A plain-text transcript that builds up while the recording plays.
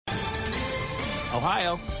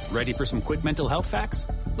Ohio, ready for some quick mental health facts?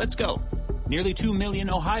 Let's go. Nearly 2 million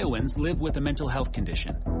Ohioans live with a mental health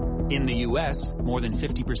condition. In the U.S., more than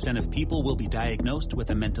 50% of people will be diagnosed with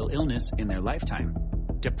a mental illness in their lifetime.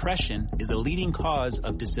 Depression is a leading cause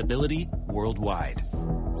of disability worldwide.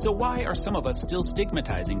 So why are some of us still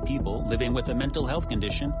stigmatizing people living with a mental health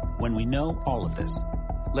condition when we know all of this?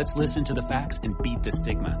 Let's listen to the facts and beat the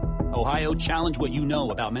stigma. Ohio, challenge what you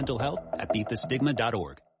know about mental health at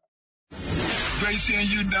beatthestigma.org. Great seeing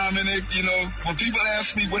you, Dominic. You know, when people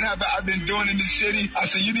ask me what have I been doing in the city, I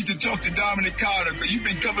say, you need to talk to Dominic Carter, but you've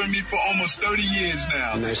been covering me for almost 30 years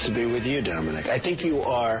now. Nice to be with you, Dominic. I think you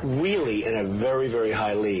are really in a very, very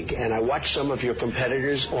high league. And I watch some of your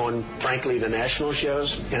competitors on, frankly, the national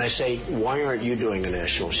shows, and I say, why aren't you doing a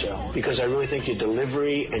national show? Because I really think your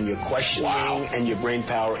delivery and your questioning and your brain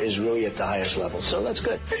power is really at the highest level. So that's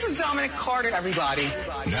good. This is Dominic Carter, everybody.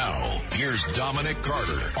 Now, here's Dominic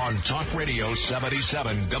Carter on Talk Radio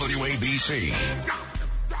 77 WABC.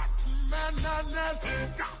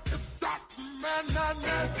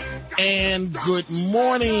 And good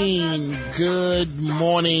morning, good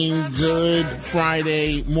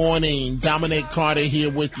Friday morning. Dominic Carter here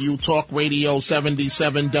with you, Talk Radio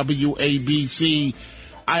 77 WABC.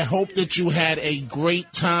 I hope that you had a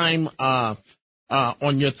great time on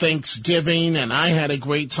your Thanksgiving, and I had a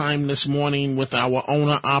great time this morning with our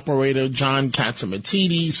owner-operator, John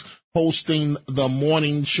Catsimatidis, hosting the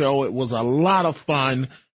morning show. It was a lot of fun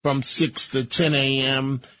from 6 to 10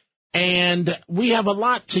 a.m. And we have a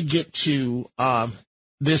lot to get to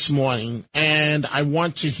this morning, and I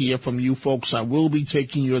want to hear from you folks. I will be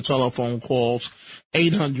taking your telephone calls,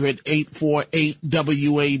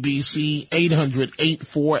 800-848-WABC,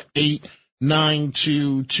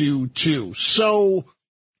 800-848-9222. So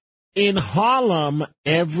in Harlem,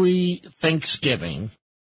 every Thanksgiving,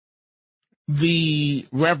 the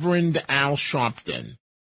Reverend Al Sharpton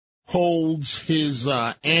holds his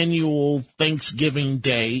annual Thanksgiving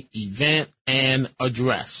Day event and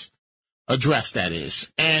address, that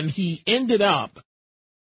is. And he ended up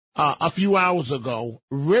a few hours ago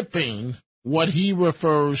ripping what he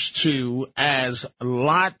refers to as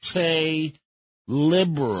latte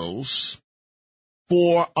liberals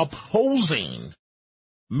for opposing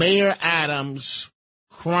Mayor Adams'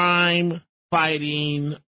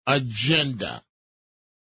 crime-fighting agenda.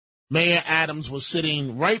 Mayor Adams was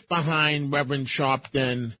sitting right behind Reverend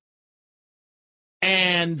Sharpton.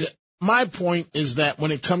 And my point is that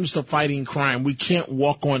when it comes to fighting crime, we can't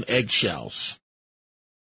walk on eggshells.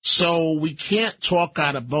 So we can't talk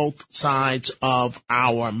out of both sides of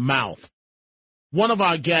our mouth. One of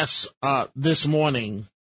our guests this morning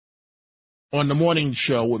on the morning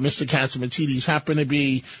show with Mr. Catsimatidis happened to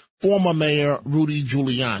be former Mayor Rudy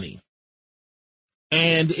Giuliani.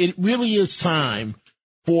 And it really is time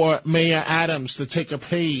for Mayor Adams to take a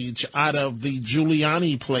page out of the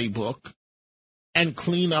Giuliani playbook and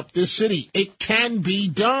clean up this city. It can be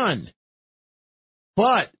done.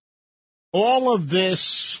 But all of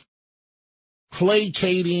this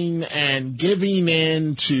placating and giving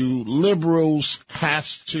in to liberals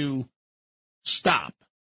has to stop.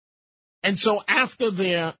 And so after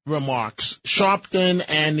their remarks, Sharpton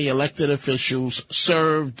and the elected officials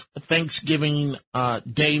served Thanksgiving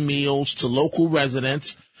Day meals to local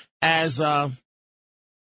residents as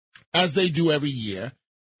they do every year.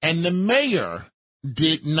 And the mayor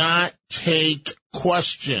did not take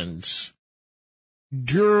questions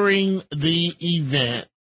during the event.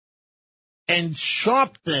 And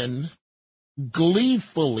Sharpton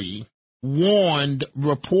gleefully warned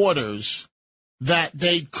reporters that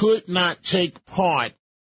they could not take part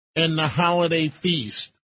in the holiday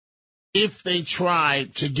feast if they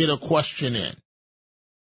tried to get a question in.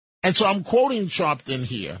 And so I'm quoting Sharpton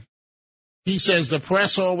here. He says, the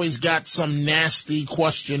press always got some nasty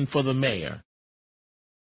question for the mayor.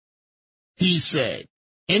 He said,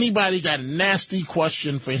 anybody got a nasty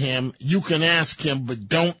question for him, you can ask him, but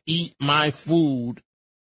don't eat my food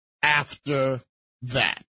after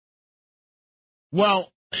that.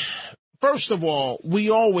 Well, first of all,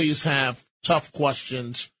 we always have tough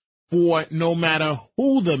questions for no matter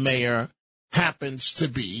who the mayor happens to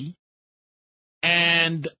be.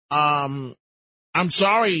 And I'm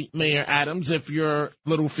sorry, Mayor Adams, if your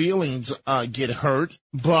little feelings get hurt,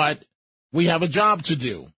 but we have a job to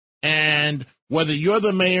do. And whether you're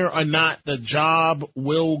the mayor or not, the job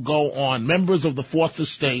will go on. Members of the Fourth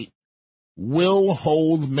Estate will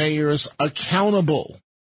hold mayors accountable.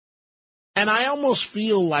 And I almost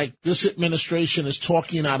feel like this administration is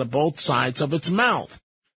talking out of both sides of its mouth.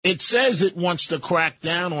 It says it wants to crack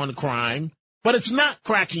down on crime, but it's not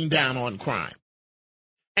cracking down on crime.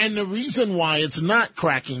 And the reason why it's not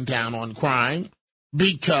cracking down on crime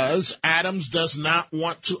because Adams does not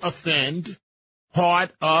want to offend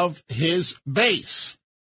part of his base.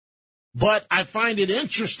 But I find it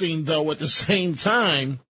interesting, though, at the same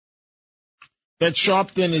time, that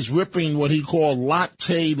Sharpton is ripping what he called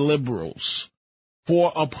latte liberals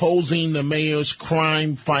for opposing the mayor's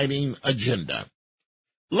crime-fighting agenda.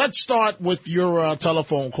 Let's start with your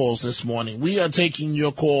telephone calls this morning. We are taking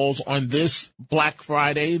your calls on this Black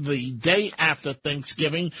Friday, the day after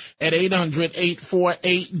Thanksgiving, at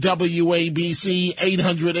 800-848-WABC,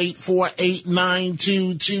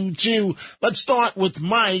 800-848-9222. Let's start with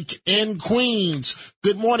Mike in Queens.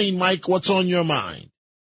 Good morning, Mike. What's on your mind?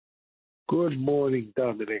 Good morning,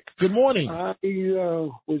 Dominic. Good morning. I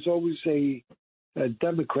was always a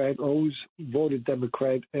Democrat, always voted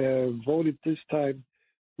Democrat, voted this time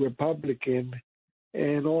Republican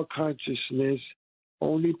in all consciousness,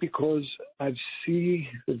 only because I see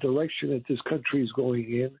the direction that this country is going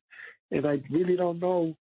in, and I really don't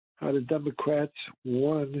know how the Democrats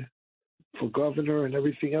won for governor and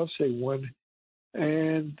everything else they won,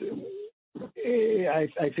 and I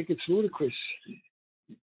think it's ludicrous.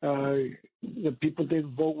 The people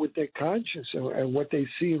didn't vote with their conscience and what they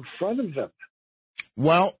see in front of them.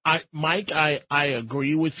 Well, Mike, I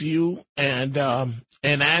agree with you, and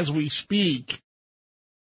as we speak,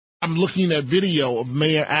 I'm looking at video of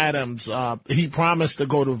Mayor Adams. He promised to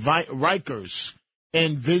go to Rikers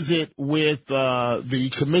and visit with the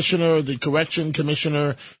commissioner, the correction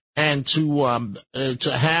commissioner, and to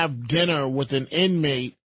have dinner with an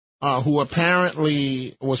inmate who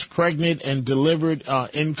apparently was pregnant and delivered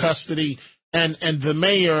in custody, and the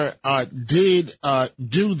mayor did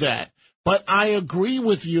do that. But I agree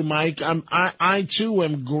with you, Mike. I too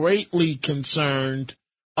am greatly concerned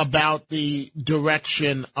about the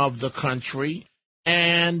direction of the country,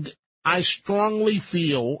 and I strongly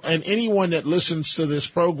feel, and anyone that listens to this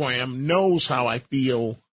program knows how I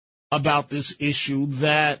feel about this issue,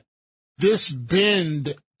 that this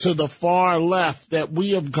bend to the far left, that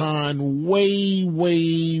we have gone way,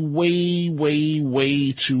 way, way, way,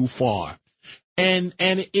 way too far. And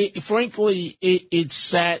it, frankly, it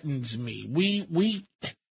saddens me.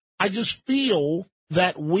 I just feel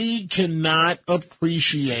that we cannot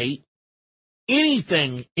appreciate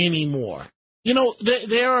anything anymore. You know,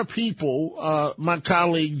 there are people, my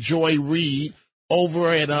colleague Joy Reid over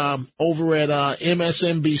at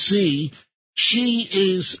MSNBC, she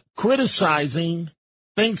is criticizing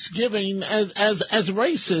Thanksgiving as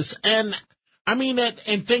racist. And I mean that,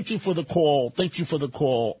 and thank you for the call. Thank you for the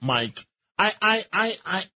call, Mike.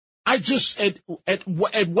 I just, at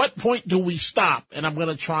what point do we stop? And I'm going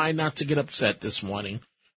to try not to get upset this morning.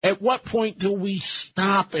 At what point do we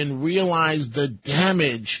stop and realize the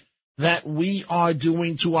damage that we are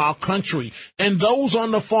doing to our country? And those on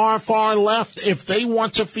the far, far left, if they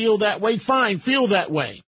want to feel that way, fine, feel that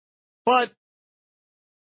way. But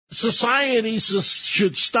society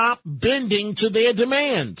should stop bending to their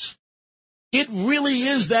demands. It really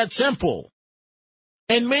is that simple.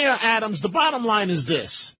 And Mayor Adams, the bottom line is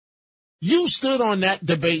this. You stood on that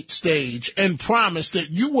debate stage and promised that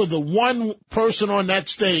you were the one person on that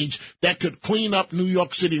stage that could clean up New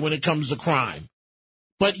York City when it comes to crime.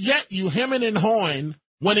 But yet you hemming and hawing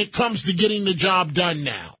when it comes to getting the job done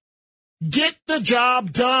now. Get the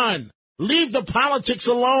job done. Leave the politics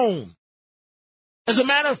alone. As a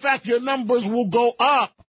matter of fact, your numbers will go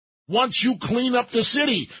up once you clean up the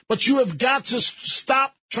city. But you have got to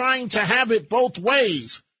stop trying to have it both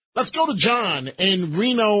ways. Let's go to John in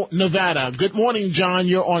Reno, Nevada. Good morning, John.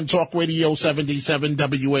 You're on Talk Radio 77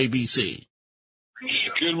 WABC.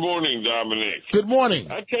 Good morning, Dominic. Good morning.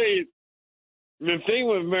 I tell you, the thing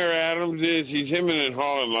with Mayor Adams is he's hemming and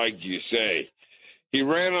hawing, like you say. He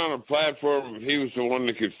ran on a platform he was the one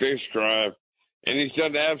that could fix crime, and he's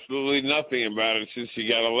done absolutely nothing about it since he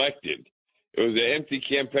got elected. It was an empty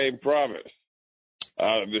campaign promise.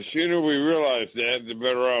 The sooner we realize that, the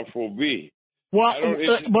better off we'll be. Well,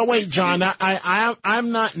 but wait, John,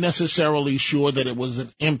 I'm not necessarily sure that it was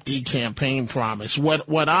an empty campaign promise.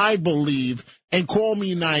 What I believe, and call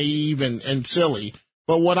me naive and silly,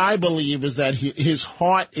 but what I believe is that his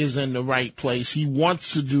heart is in the right place. He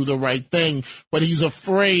wants to do the right thing, but he's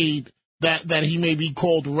afraid that he may be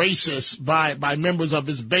called racist by members of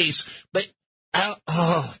his base. But,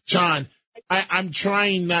 John, I'm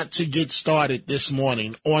trying not to get started this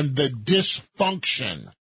morning on the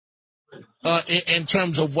dysfunction in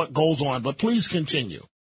terms of what goes on, but please continue.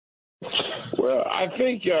 Well, I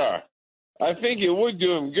think it would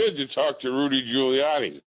do him good to talk to Rudy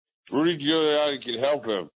Giuliani. Rudy Giuliani can help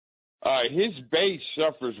him. His base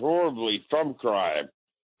suffers horribly from crime.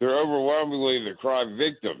 They're overwhelmingly the crime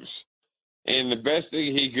victims. And the best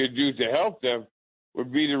thing he could do to help them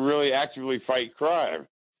would be to really actively fight crime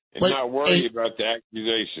and not worry about the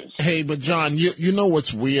accusations. Hey, but John, you know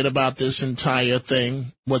what's weird about this entire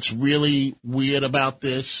thing? What's really weird about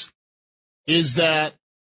this is that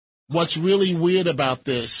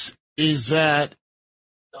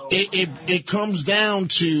it comes down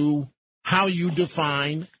to how you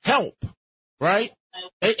define help, right?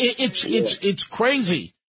 It's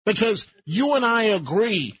crazy because you and I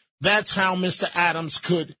agree that's how Mr. Adams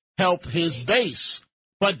could help his base.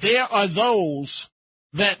 But there are those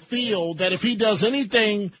that feel that if he does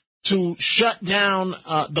anything to shut down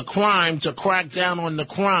the crime, to crack down on the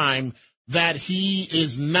crime, that he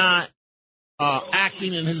is not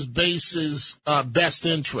acting in his base's best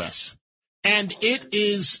interest. And it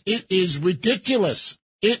is ridiculous.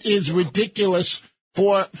 It is ridiculous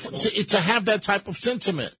to have that type of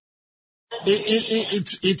sentiment.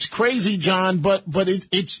 It's crazy, John, but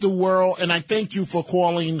it's the world. And I thank you for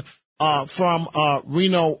calling from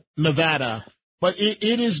Reno, Nevada. But it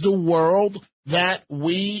is the world that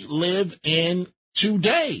we live in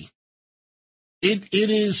today. It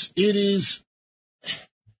is.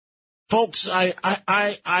 Folks, I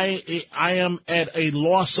am at a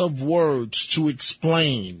loss of words to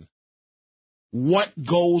explain what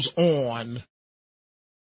goes on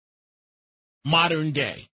modern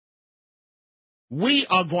day. We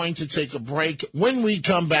are going to take a break. When we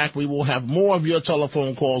come back, we will have more of your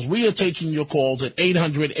telephone calls. We are taking your calls at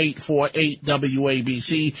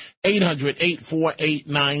 800-848-WABC,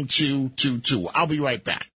 800-848-9222. I'll be right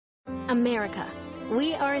back. America.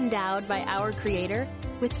 We are endowed by our Creator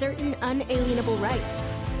with certain unalienable rights,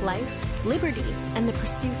 life, liberty, and the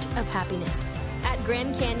pursuit of happiness. At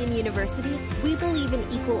Grand Canyon University, we believe in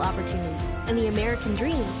equal opportunity, and the American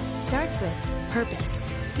dream starts with purpose.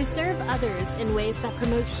 To serve others in ways that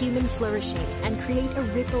promote human flourishing and create a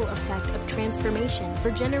ripple effect of transformation for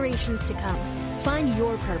generations to come. Find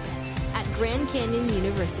your purpose at Grand Canyon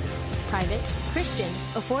University. Private, Christian,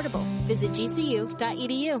 affordable. Visit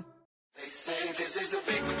gcu.edu. They say this is a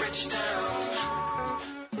big rich town.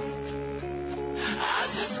 I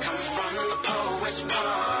just come from the poet's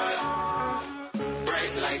part.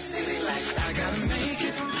 Bright light, city life, I gotta make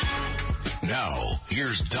it. Now,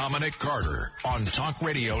 here's Dominic Carter on Talk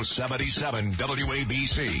Radio 77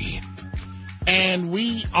 WABC. And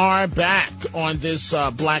we are back on this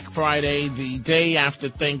Black Friday, the day after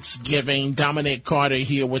Thanksgiving. Dominic Carter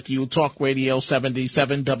here with you, Talk Radio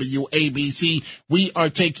 77 WABC. We are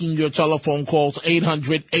taking your telephone calls,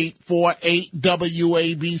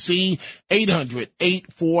 800-848-WABC,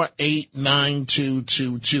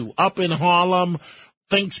 800-848-9222. Up in Harlem,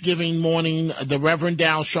 Thanksgiving morning, the Reverend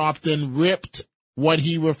Al Sharpton ripped what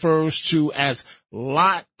he refers to as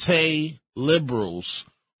latte liberals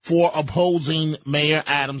for opposing Mayor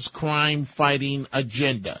Adams' crime-fighting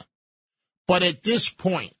agenda. But at this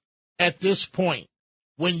point,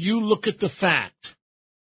 when you look at the fact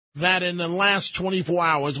that in the last 24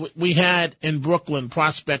 hours, we had in Brooklyn,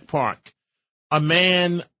 Prospect Park, a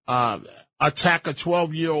man attack a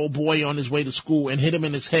 12-year-old boy on his way to school and hit him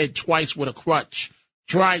in his head twice with a crutch,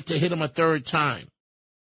 tried to hit him a third time.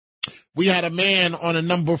 We had a man on a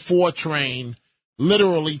number 4 train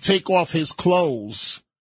literally take off his clothes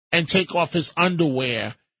and take off his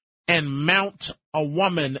underwear and mount a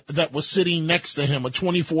woman that was sitting next to him, a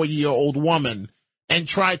 24-year-old woman, and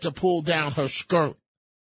tried to pull down her skirt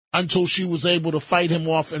until she was able to fight him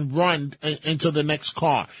off and run into the next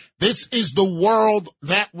car. This is the world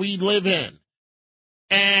that we live in.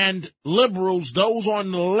 And liberals, those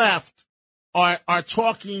on the left, are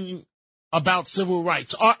talking about civil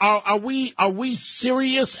rights. Are we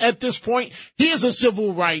serious at this point? Here's a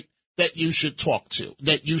civil right that you should talk to,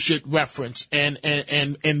 that you should reference and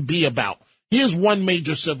be about. Here's one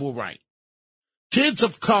major civil right. Kids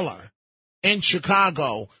of color in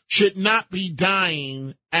Chicago should not be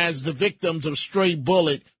dying as the victims of stray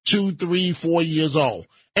bullet 2, 3, 4 years old.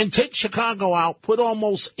 And take Chicago out, put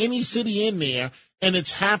almost any city in there, and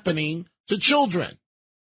it's happening to children.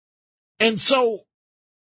 And so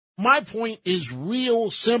my point is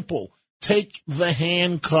real simple. Take the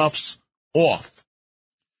handcuffs off.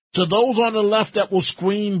 To those on the left that will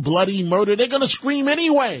scream bloody murder, they're going to scream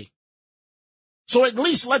anyway. So at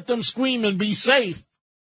least let them scream and be safe.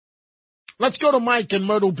 Let's go to Mike in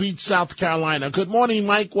Myrtle Beach, South Carolina. Good morning,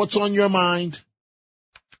 Mike. What's on your mind?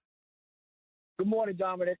 Good morning,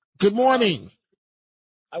 Dominic. Good morning.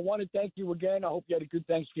 I want to thank you again. I hope you had a good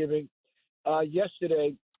Thanksgiving.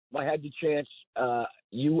 Yesterday, I had the chance,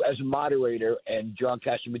 you as a moderator and John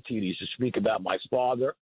Catsimatidis, to speak about my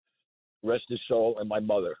father, rest his soul, and my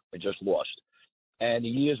mother, I just lost. And the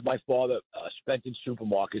years my father spent in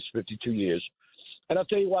supermarkets, 52 years, And I'll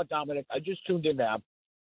tell you what, Dominic, I just tuned in now.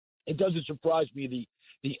 It doesn't surprise me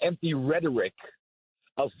the empty rhetoric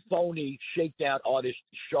of phony shakedown artist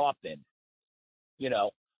Sharpton. You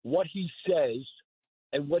know, what he says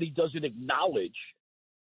and what he doesn't acknowledge.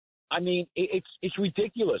 I mean, it's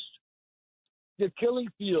ridiculous. They're killing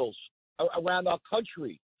fields around our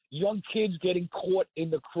country. Young kids getting caught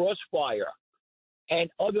in the crossfire, and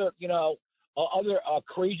other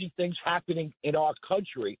crazy things happening in our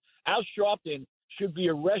country. Al Sharpton should be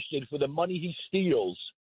arrested for the money he steals.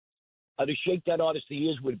 The shakedown artist he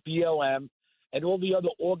is with BLM and all the other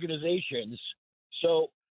organizations.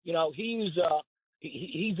 So, you know, he's a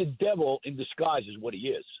devil in disguise is what he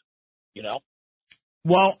is, you know?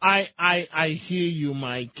 Well, I hear you,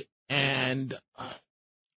 Mike, and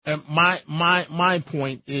my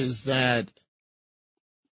point is that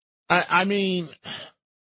I mean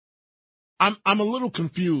I'm a little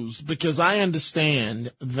confused because I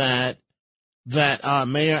understand that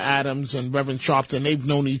Mayor Adams and Reverend Sharpton, they've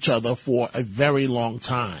known each other for a very long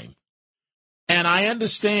time. And I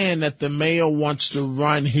understand that the mayor wants to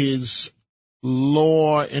run his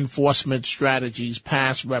law enforcement strategies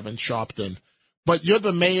past Reverend Sharpton. But you're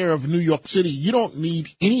the mayor of New York City. You don't need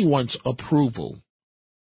anyone's approval.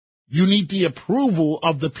 You need the approval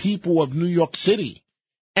of the people of New York City.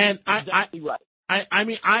 And exactly right. I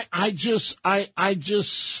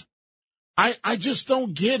just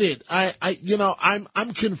don't get it.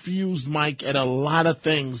 I'm confused, Mike, at a lot of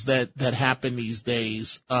things that happen these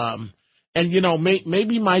days. And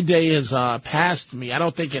maybe my day has passed me. I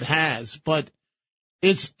don't think it has, but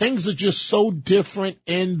things are just so different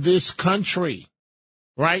in this country,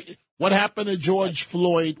 right? What happened to George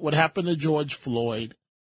Floyd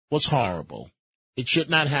was horrible. It should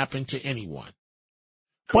not happen to anyone.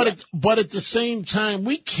 But at the same time,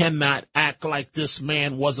 we cannot act like this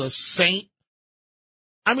man was a saint.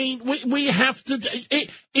 I mean, we have to,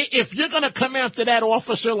 if you're going to come after that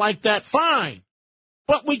officer like that, fine.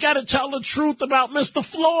 But we got to tell the truth about Mr.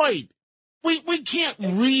 Floyd. We can't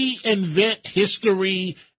reinvent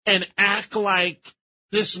history and act like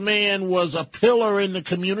this man was a pillar in the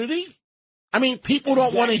community. I mean, people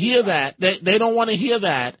don't want to hear that. They don't want to hear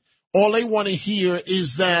that. All they want to hear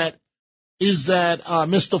is that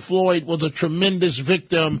Mr. Floyd was a tremendous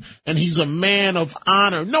victim and he's a man of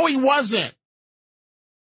honor. No, he wasn't.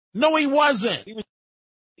 He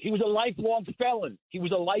was a lifelong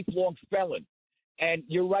felon. And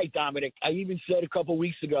you're right, Dominic. I even said a couple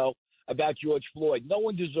weeks ago about George Floyd. No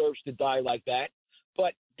one deserves to die like that.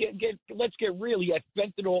 But let's get real. He had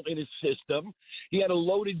fentanyl in his system. He had a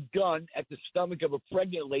loaded gun at the stomach of a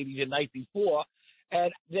pregnant lady the night before.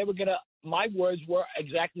 And they were going to, my words were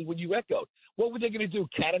exactly what you echoed. What were they going to do?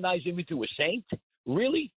 Canonize him into a saint?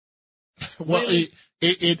 Really? Well,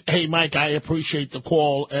 hey, Mike, I appreciate the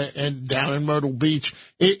call and down in Myrtle Beach.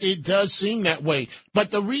 It does seem that way.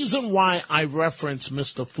 But the reason why I reference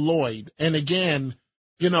Mr. Floyd, and again,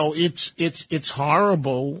 it's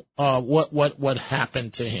horrible, what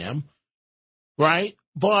happened to him, right?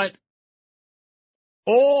 But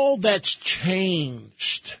all that's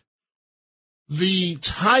changed, the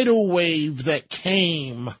tidal wave that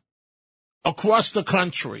came across the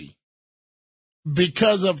country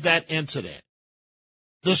because of that incident.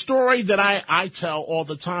 The story that I tell all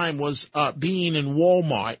the time was being in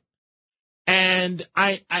Walmart, and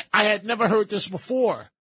I had never heard this before.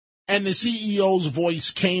 And the CEO's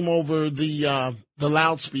voice came over the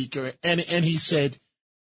loudspeaker, and he said,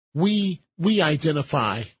 "We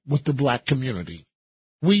identify with the black community.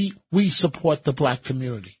 We support the black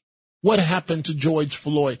community. What happened to George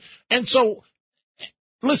Floyd?" And so,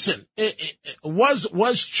 listen,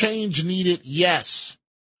 was change needed? Yes.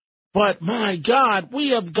 But my God,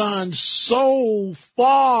 we have gone so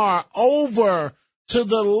far over to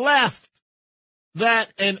the left that,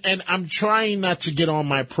 and I'm trying not to get on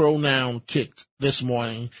my pronoun kick this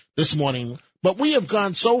morning, but we have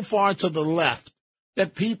gone so far to the left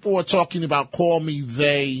that people are talking about call me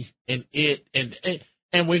they and it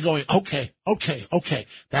and we're going, okay.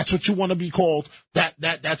 That's what you want to be called.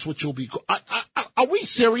 That's what you'll be called. Are we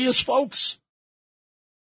serious, folks?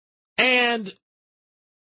 And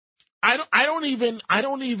I don't even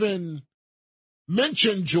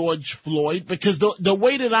mention George Floyd because the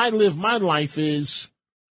way that I live my life is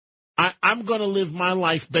I'm going to live my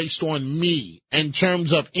life based on me in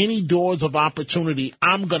terms of any doors of opportunity.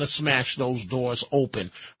 I'm going to smash those doors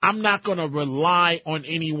open. I'm not going to rely on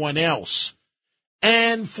anyone else.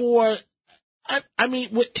 And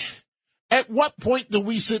at what point do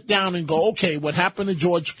we sit down and go, okay, what happened to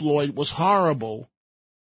George Floyd was horrible,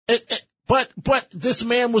 but this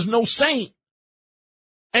man was no saint.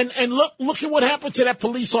 And look at what happened to that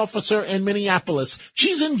police officer in Minneapolis.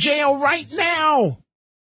 She's in jail right now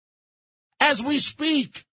as we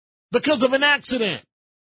speak because of an accident.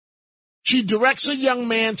 She directs a young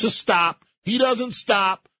man to stop. He doesn't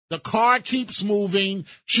stop. The car keeps moving.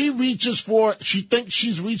 She thinks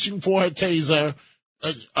she's reaching for her taser,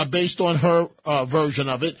 based on her version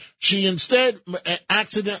of it. She instead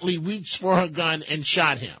accidentally reached for her gun and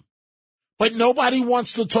shot him. But nobody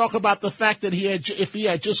wants to talk about the fact that if he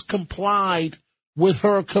had just complied with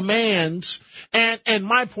her commands. And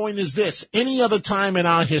my point is this: any other time in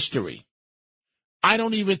our history, I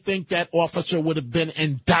don't even think that officer would have been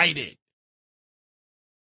indicted.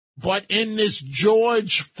 But in this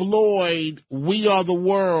George Floyd, We Are the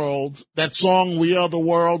World, that song We Are the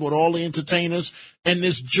World with all the entertainers, in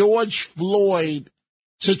this George Floyd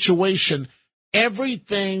situation,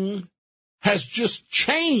 everything has just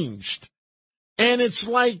changed. And it's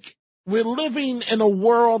like we're living in a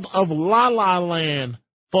world of la-la land,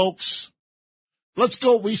 folks. Let's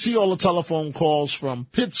go. We see all the telephone calls from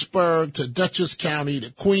Pittsburgh to Dutchess County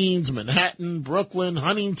to Queens, Manhattan, Brooklyn,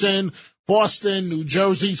 Huntington, Boston, New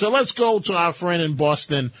Jersey. So let's go to our friend in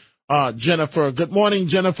Boston, Jennifer. Good morning,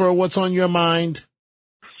 Jennifer. What's on your mind?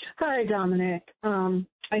 Hi, Dominic.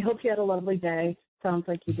 I hope you had a lovely day. Sounds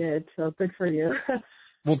like you did, so good for you.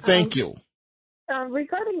 Well, thank you.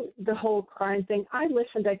 Regarding the whole crime thing, I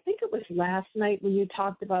listened. I think it was last night when you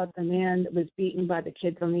talked about the man that was beaten by the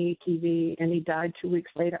kids on the ATV and he died 2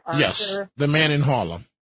 weeks later. Arthur. Yes, the man in Harlem.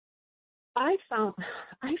 I found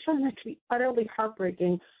that to be utterly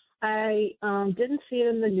heartbreaking. I didn't see it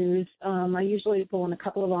in the news. I usually pull in a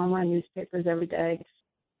couple of online newspapers every day,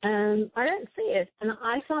 and I didn't see it. And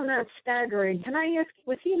I found that staggering. Can I ask,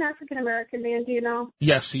 was he an African-American man, do you know?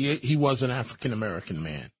 Yes, he was an African-American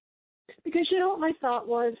man. Because you know what my thought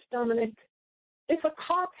was, Dominic? If a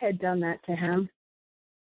cop had done that to him,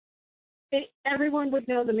 everyone would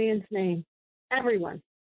know the man's name. Everyone.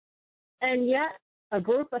 And yet, a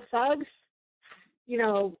group of thugs,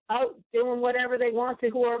 out doing whatever they want to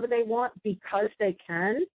whoever they want because they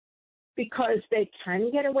can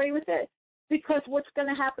get away with it. Because what's going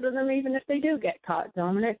to happen to them even if they do get caught,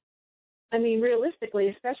 Dominic? I mean, realistically,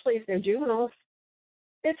 especially if they're juveniles,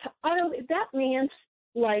 it's utterly, that man's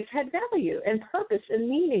life had value and purpose and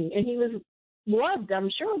meaning, and he was loved, I'm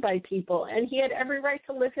sure, by people, and he had every right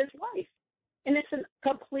to live his life. And it's a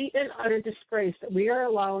complete and utter disgrace that we are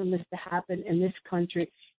allowing this to happen in this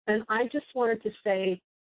country. And I just wanted to say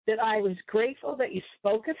that I was grateful that you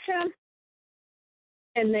spoke of him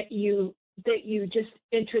and that you just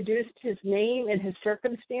introduced his name and his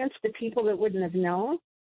circumstance to people that wouldn't have known.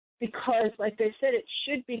 Because, like I said, it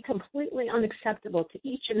should be completely unacceptable to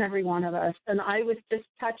each and every one of us. And I was just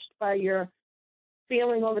touched by your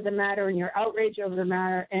feeling over the matter and your outrage over the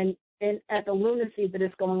matter and at the lunacy that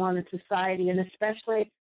is going on in society. And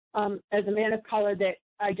especially as a man of color, that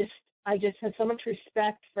I just have so much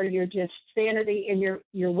respect for your just sanity and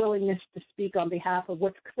your willingness to speak on behalf of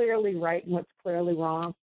what's clearly right and what's clearly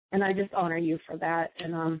wrong. And I just honor you for that.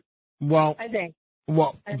 And I think.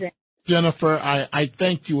 Jennifer, I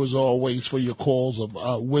thank you as always for your calls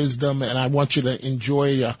of wisdom, and I want you to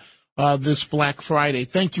enjoy this Black Friday.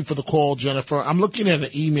 Thank you for the call, Jennifer. I'm looking at an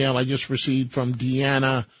email I just received from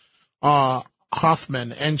Deanna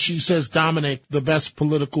Hoffman, and she says, Dominic, the best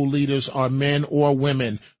political leaders are men or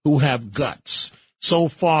women who have guts. So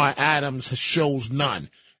far, Adams shows none.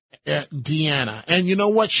 Deanna. And you know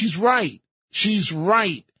what? She's right. She's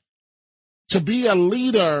right. To be a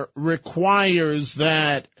leader requires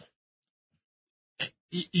that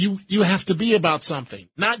you have to be about something,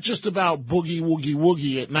 not just about boogie, woogie,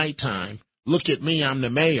 woogie at nighttime. Look at me, I'm the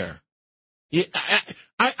mayor.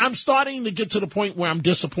 I'm starting to get to the point where I'm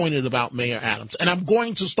disappointed about Mayor Adams, and I'm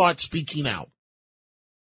going to start speaking out.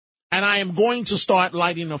 And I am going to start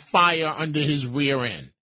lighting a fire under his rear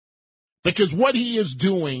end. Because what he is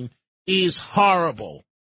doing is horrible.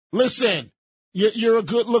 Listen. You're a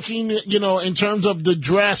good looking, in terms of the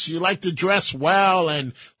dress. You like to dress well,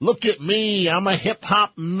 and look at me. I'm a hip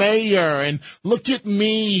hop mayor, and look at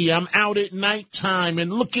me. I'm out at nighttime,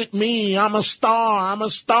 and look at me. I'm a star. I'm a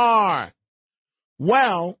star.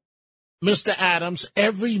 Well, Mr. Adams,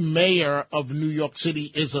 every mayor of New York City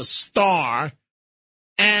is a star,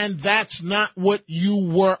 and that's not what you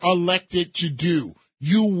were elected to do.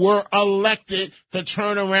 You were elected to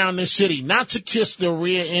turn around the city, not to kiss the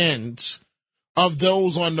rear ends of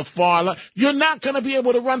those on the far left. You're not going to be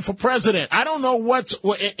able to run for president. I don't know what's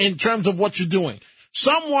in terms of what you're doing.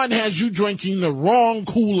 Someone has you drinking the wrong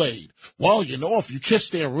Kool-Aid. Well, if you kiss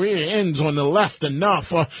their rear ends on the left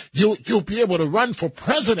enough, you'll be able to run for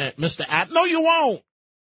president, Mr. Adams. No, you won't.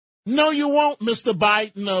 No, you won't, Mr.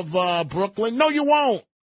 Biden of Brooklyn. No, you won't.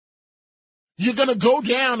 You're going to go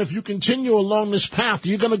down, if you continue along this path,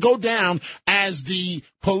 you're going to go down as the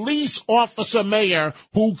police officer mayor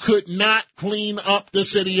who could not clean up the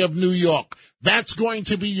city of New York. That's going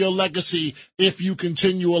to be your legacy if you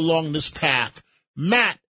continue along this path.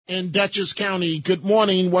 Matt in Dutchess County, good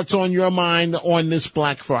morning. What's on your mind on this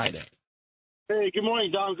Black Friday? Hey, good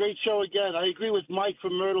morning, Don. Great show again. I agree with Mike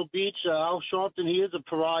from Myrtle Beach. Al Sharpton, he is a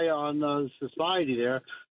pariah on society there.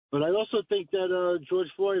 But I also think that George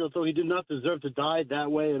Floyd, although he did not deserve to die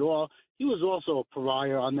that way at all, he was also a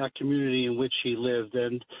pariah on that community in which he lived.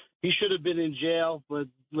 And he should have been in jail, but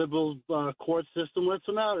liberal court system lets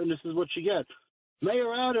him out, and this is what you get.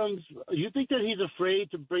 Mayor Adams, you think that he's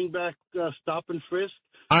afraid to bring back stop and frisk?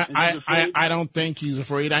 I don't think he's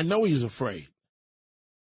afraid. I know he's afraid.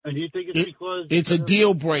 And you think it's because... It's a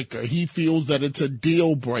deal breaker. He feels that it's a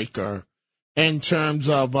deal breaker in terms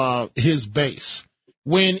of his base.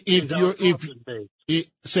 Say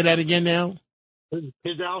that again now?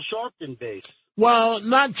 His Al Sharpton base. Well,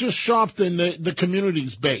 not just Sharpton, the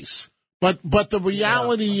community's base. But the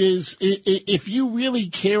reality is, if you really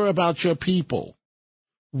care about your people,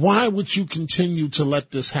 why would you continue to let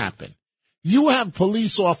this happen? You have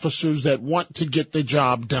police officers that want to get the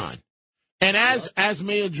job done. And as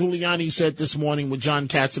Mayor Giuliani said this morning with John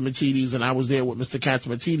Catsimatidis, and I was there with Mr.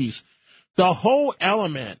 Catsimatidis, the whole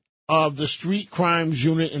element of the street crimes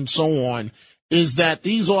unit and so on is that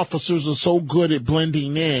these officers are so good at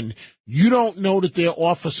blending in, you don't know that they're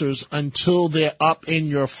officers until they're up in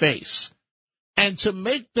your face. And to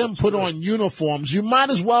make them put on uniforms, you might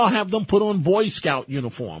as well have them put on Boy Scout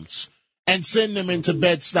uniforms and send them into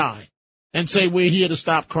Bed-Stuy and say, we're here to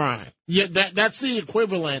stop crime. Yeah, that's the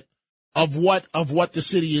equivalent of what the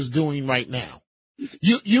city is doing right now.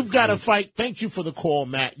 You've got to fight. Thank you for the call,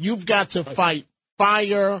 Matt. You've got to fight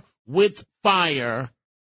fire with fire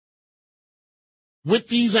with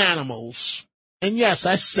these animals. And yes,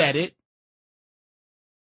 I said it,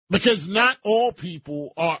 because not all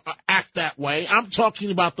people act that way. I'm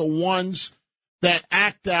talking about the ones that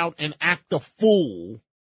act out and act the fool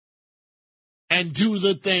and do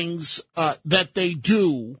the things that they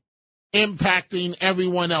do, impacting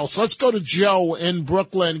everyone else. Let's go to Joe in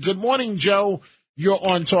Brooklyn. Good morning, Joe. You're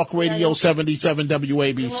on Talk Radio 77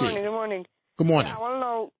 WABC. Good morning. Good morning. I want to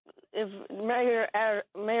know if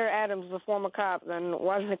Mayor Adams is a former cop, then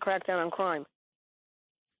why doesn't he crack down on crime?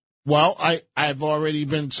 Well, I've already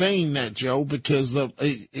been saying that, Joe, because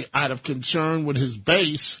out of concern with his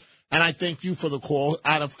base, and I thank you for the call,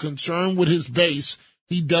 out of concern with his base,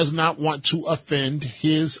 he does not want to offend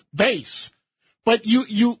his base. But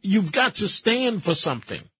you've got to stand for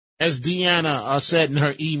something, as Deanna said in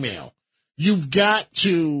her email. You've got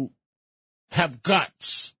to have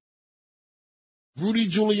guts. Rudy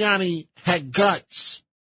Giuliani had guts.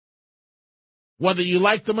 Whether you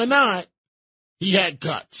like them or not, he had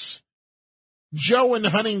guts. Joe in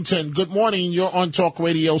Huntington, good morning. You're on Talk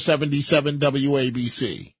Radio 77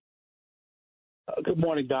 WABC. Good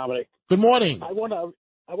morning, Dominic. Good morning. I want to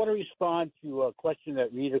respond to a question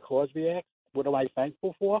that Rita Cosby asked. What am I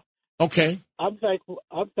thankful for? Okay. I'm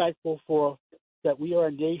thankful for that we are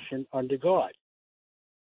a nation under God.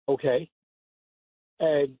 Okay?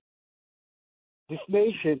 And this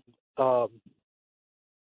nation,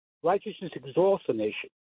 righteousness exalts a nation.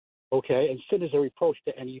 Okay? And sin is a reproach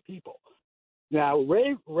to any people. Now,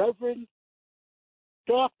 Reverend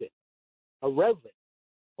Sharpton, a reverend,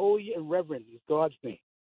 holy and reverend is God's name.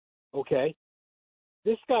 Okay?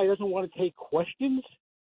 This guy doesn't want to take questions.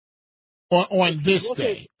 On this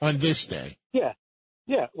day. Yeah.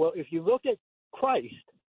 Yeah. Well, if you look at Christ,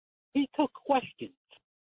 he took questions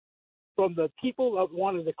from the people that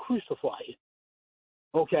wanted to crucify him.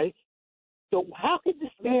 Okay? So how can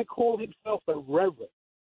this man call himself a reverend?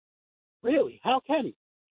 Really? How can he?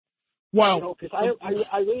 Well, because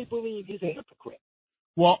I really believe he's a hypocrite.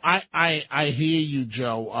 Well, I hear you,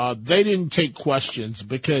 Joe. They didn't take questions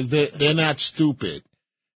because they're not stupid.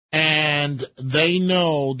 And they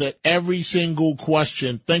know that every single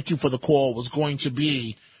question, thank you for the call, was going to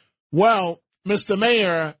be, well, Mr.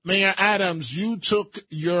 Mayor Adams, you took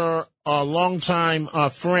your longtime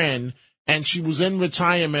friend, and she was in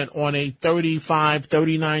retirement on a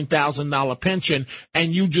 $39,000 pension,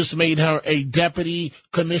 and you just made her a deputy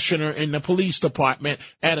commissioner in the police department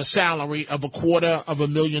at a salary of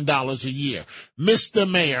 $250,000 a year. Mr.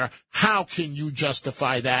 Mayor, how can you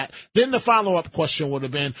justify that? Then the follow-up question would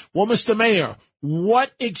have been, well, Mr. Mayor,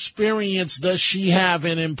 what experience does she have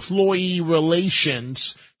in employee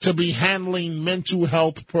relations to be handling mental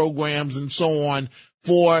health programs and so on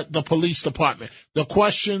for the police department. The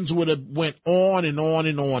questions would have went on and on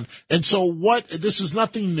and on. And so this is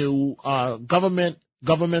nothing new.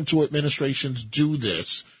 Governmental administrations do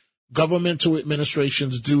this.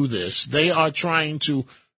 They are trying to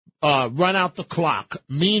run out the clock,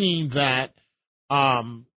 meaning that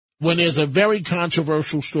when there's a very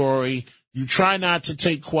controversial story, you try not to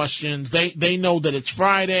take questions. They know that it's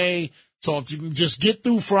Friday, so if you can just get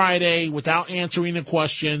through Friday without answering a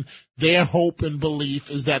question, their hope and belief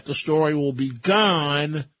is that the story will be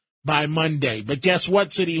gone by Monday. But guess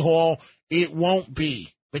what, City Hall? It won't be,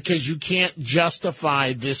 because you can't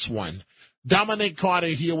justify this one. Dominic Carter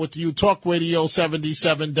here with you, Talk Radio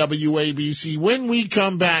 77 WABC. When we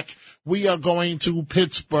come back, we are going to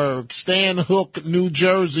Pittsburgh, Stanhook, New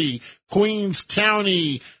Jersey, Queens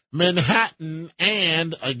County, Manhattan,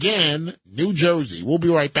 and, again, New Jersey. We'll be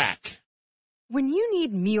right back. When you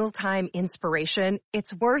need mealtime inspiration,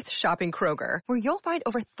 it's worth shopping Kroger, where you'll find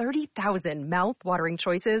over 30,000 mouth-watering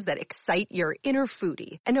choices that excite your inner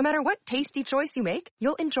foodie. And no matter what tasty choice you make,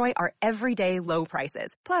 you'll enjoy our everyday low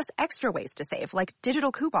prices, plus extra ways to save, like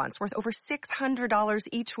digital coupons worth over $600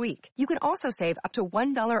 each week. You can also save up to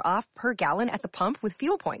 $1 off per gallon at the pump with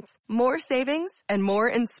fuel points. More savings and more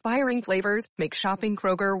inspiring flavors make shopping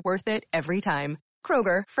Kroger worth it every time.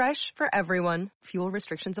 Kroger, fresh for everyone. Fuel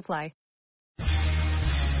restrictions apply.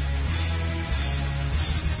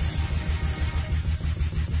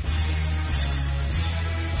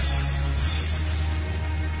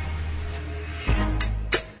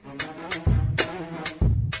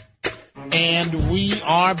 And we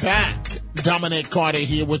are back. Dominic Carter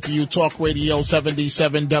here with you, Talk Radio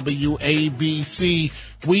 77 WABC.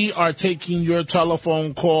 We are taking your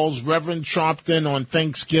telephone calls. Reverend Sharpton on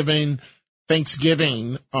Thanksgiving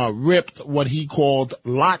ripped what he called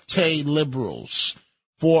latte liberals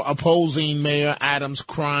for opposing Mayor Adams'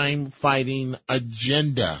 crime-fighting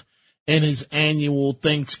agenda in his annual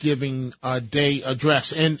Thanksgiving Day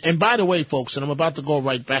address. And by the way, folks, and I'm about to go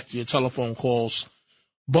right back to your telephone calls,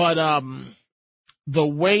 but the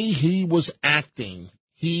way he was acting,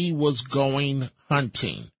 he was going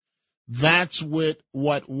hunting. That's what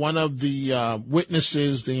one of the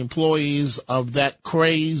witnesses, the employees of that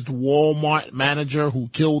crazed Walmart manager who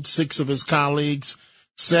killed 6 of his colleagues,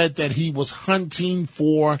 said that he was hunting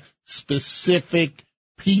for specific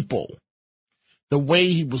people. The way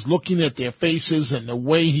he was looking at their faces and the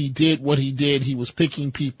way he did what he did, he was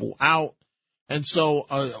picking people out. And so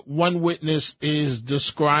one witness is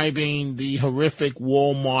describing the horrific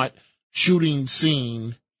Walmart shooting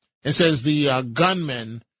scene and says the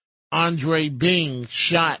gunman, Andre Bing,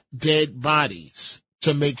 shot dead bodies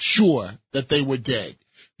to make sure that they were dead.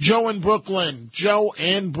 Joe in Brooklyn. Joe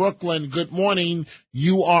in Brooklyn, good morning.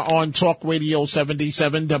 You are on Talk Radio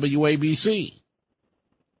 77 WABC.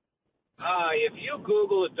 If you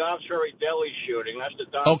Google the Dobbs Ferry Deli shooting, that's the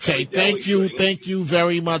Dobbs Okay, Ferry Deli shooting. Thank you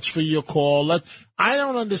very much for your call. I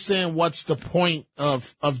don't understand what's the point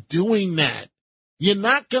of doing that. I'm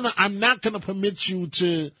not gonna permit you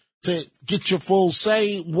to get your full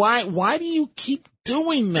say. Why do you keep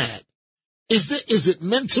doing that? Is it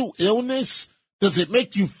mental illness? Does it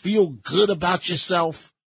make you feel good about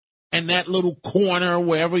yourself and that little corner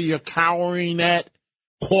wherever you're cowering at,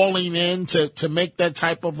 calling in to make that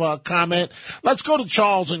type of comment? Let's go to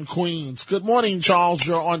Charles in Queens. Good morning, Charles.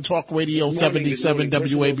 You're on Talk Radio 77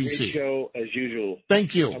 WABC. Great show as usual.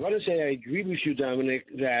 Thank you. I want to say I agree with you, Dominic,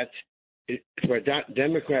 that for a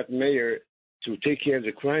Democrat mayor to take care of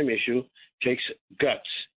the crime issue takes guts.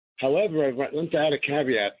 However, I want to add a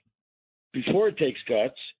caveat. Before it takes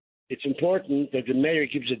guts, it's important that the mayor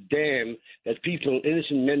gives a damn that people,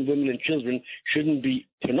 innocent men, women, and children, shouldn't be,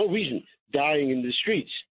 for no reason, dying in the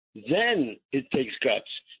streets. Then it takes guts.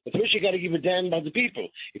 But first you got to give a damn about the people.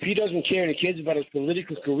 If he doesn't care and he cares about his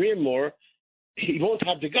political career more, he won't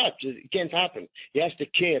have the guts. It can't happen. He has to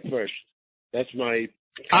care first. That's my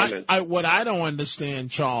comment. What I don't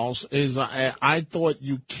understand, Charles, is I thought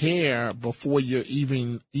you care before you're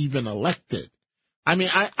even elected. I mean,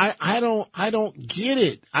 I don't get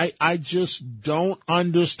it. I just don't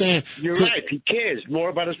understand. You're right. He cares more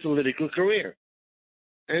about his political career.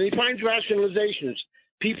 And he finds rationalizations.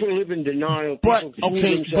 People live in denial.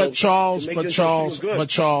 But Charles,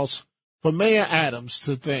 for Mayor Adams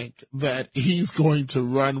to think that he's going to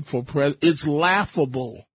run for president, it's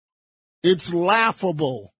laughable. It's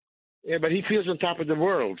laughable. Yeah, but he feels on top of the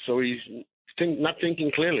world, so he's not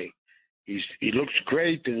thinking clearly. He looks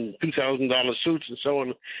great in $2,000 suits and so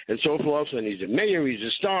on and so forth, and he's a mayor, he's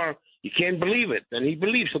a star. You can't believe it, and he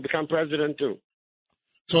believes he'll become president too.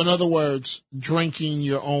 So in other words, drinking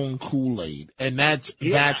your own Kool-Aid, and that's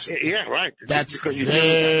right. That's Because you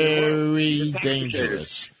very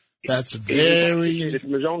dangerous. That's very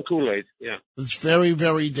from his own Kool-Aid. Yeah, it's very,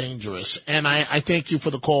 very dangerous. And I thank you for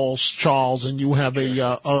the calls, Charles, and you have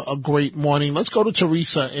a great morning. Let's go to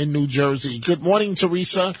Teresa in New Jersey. Good morning,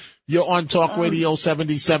 Teresa. You're on Talk Radio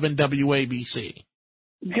 77 WABC.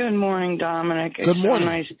 Good morning, Dominic. Good morning.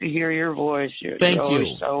 It's so nice to hear your voice. You're Thank always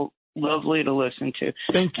you. so lovely to listen to.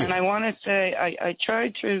 Thank you. And I want to say I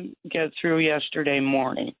tried to get through yesterday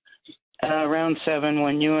morning around 7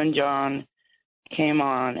 when you and John came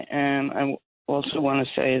on. And I also want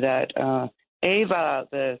to say that Ava,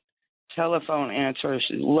 the telephone answerer,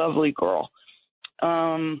 she's a lovely girl.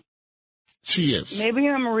 She is. Maybe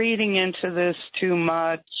I'm reading into this too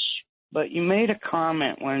much, but you made a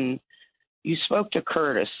comment when you spoke to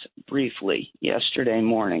Curtis briefly yesterday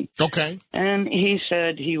morning. Okay. And he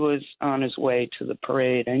said he was on his way to the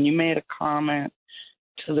parade. And you made a comment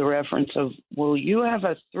to the reference of, well, you have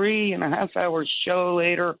a 3.5-hour show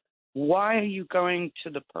later. Why are you going to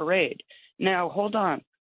the parade? Now, hold on.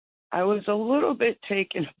 I was a little bit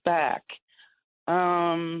taken aback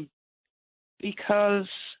because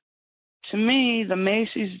to me, the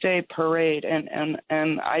Macy's Day Parade, and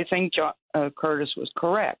I think Curtis was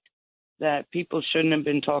correct, that people shouldn't have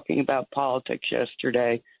been talking about politics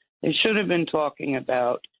yesterday. They should have been talking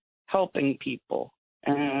about helping people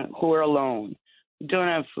who are alone, who don't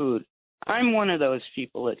have food. I'm one of those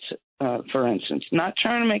people, for instance, not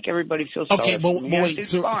trying to make everybody feel sorry. Okay, but wait,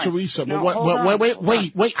 Teresa,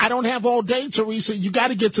 wait. I don't have all day, Teresa. You got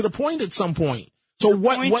to get to the point at some point. So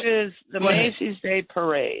the point is the Macy's Day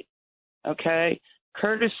Parade, okay?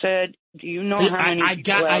 Curtis said, do you know how many I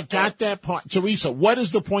got that part. Teresa, what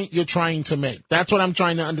is the point you're trying to make? That's what I'm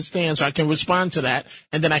trying to understand so I can respond to that,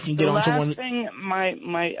 and then I can get on to one. The last thing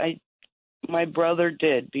my brother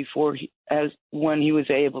did when he was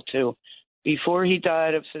able to, before he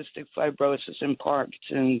died of cystic fibrosis and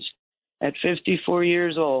Parkinson's at 54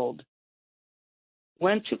 years old,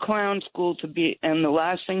 went to clown school and the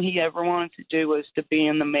last thing he ever wanted to do was to be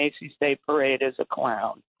in the Macy's Day Parade as a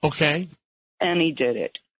clown. Okay. And he did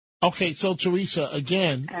it. Okay, so Teresa,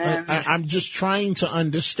 again, I'm just trying to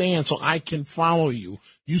understand so I can follow you.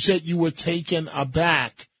 You said you were taken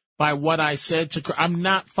aback by what I said I'm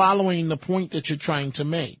not following the point that you're trying to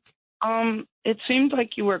make. It seemed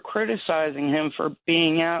like you were criticizing him for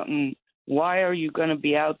being out, and why are you going to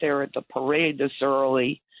be out there at the parade this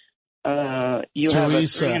early? You have a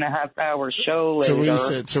 3.5-hour show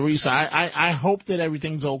later. Teresa, I hope that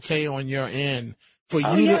everything's okay on your end. For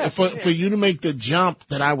you to make the jump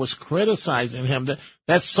that I was criticizing him,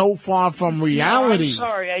 that's so far from reality. No, I'm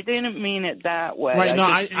sorry, I didn't mean it that way. Right? No,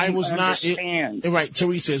 I was understand. not. Right,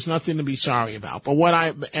 Teresa, it's nothing to be sorry about. But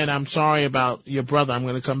I'm sorry about your brother. I'm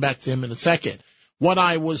going to come back to him in a second. What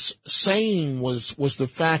I was saying was the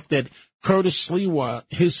fact that Curtis Sliwa,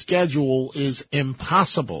 his schedule is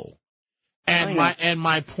impossible. And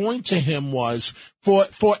my point to him was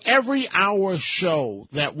for every hour show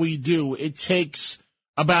that we do, it takes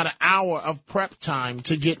about an hour of prep time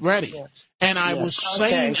to get ready. Yes. And I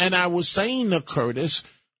was saying to Curtis,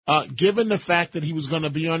 given the fact that he was going to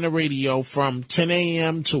be on the radio from 10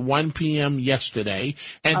 a.m. to 1 p.m. yesterday,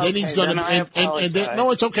 and then he's going to,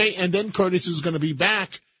 no, it's okay. And then Curtis is going to be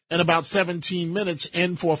back in about 17 minutes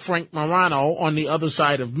in for Frank Morano on the other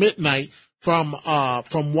side of midnight. From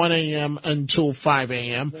 1 a.m. until 5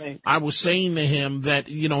 a.m. Right. I was saying to him that,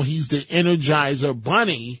 he's the Energizer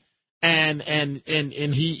Bunny and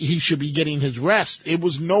he should be getting his rest. It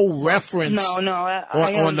was no reference I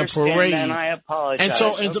on the parade. And I apologize.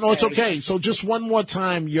 No, it's okay. So just one more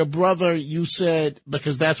time, your brother, you said,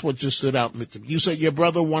 because that's what just stood out with me. You said your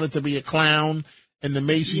brother wanted to be a clown in the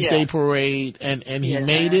Macy's Day Parade and he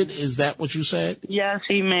made it. Is that what you said? Yes,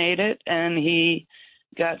 he made it, and he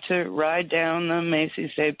got to ride down the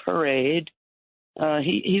Macy's Day Parade.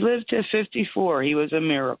 He lived to 54. He was a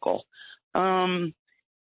miracle. And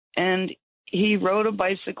he rode a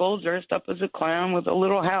bicycle dressed up as a clown with a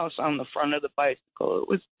little house on the front of the bicycle.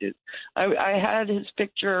 I had his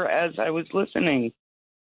picture as I was listening.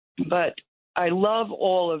 But I love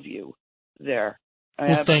all of you there. I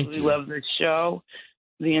absolutely love this show.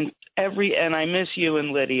 And I miss you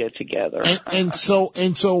and Lydia together. And so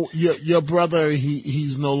your brother,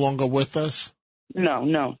 he's no longer with us?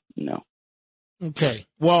 No. Okay.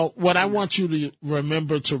 Well, what I want you to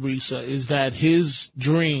remember, Teresa, is that his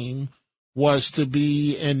dream was to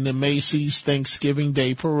be in the Macy's Thanksgiving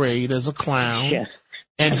Day Parade as a clown. Yes.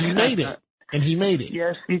 And he made it.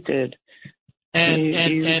 Yes, he did.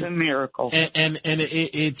 He's a miracle. And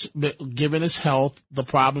it's given his health, the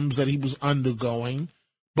problems that he was undergoing.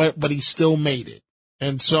 but he still made it.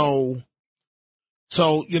 And so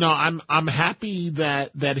I'm happy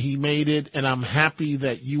that he made it, and I'm happy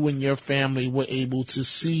that you and your family were able to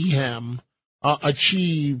see him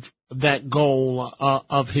achieve that goal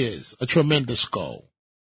of his, a tremendous goal.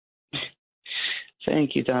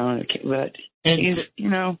 Thank you, Dominic. But he's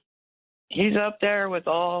up there with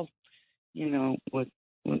all, with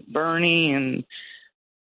Bernie, and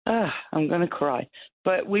I'm going to cry.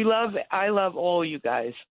 But I love all you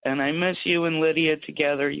guys, and I miss you and Lydia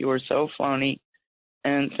together. You were so funny.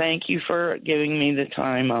 And thank you for giving me the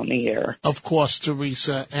time on the air. Of course,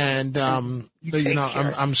 Teresa. And, I'm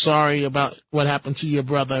sorry about what happened to your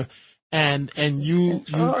brother. And you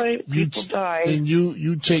people die. And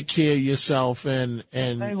you take care of yourself and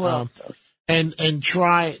I will. And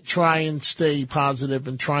try and stay positive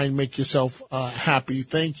and try and make yourself happy.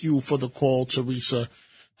 Thank you for the call, Teresa.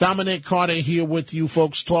 Dominic Carter here with you,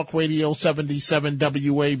 folks. Talk Radio 77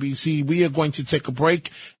 WABC. We are going to take a break.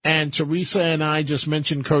 And Teresa and I just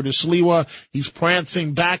mentioned Curtis Lewa. He's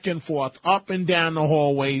prancing back and forth, up and down the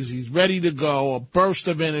hallways. He's ready to go, a burst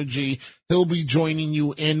of energy. He'll be joining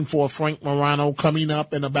you in for Frank Morano coming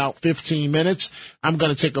up in about 15 minutes. I'm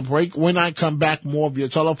going to take a break. When I come back, more of your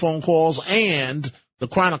telephone calls and the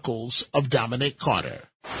Chronicles of Dominic Carter.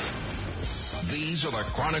 These are the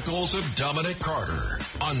Chronicles of Dominic Carter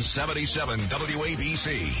on 77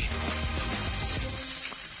 WABC.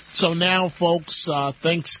 So now, folks,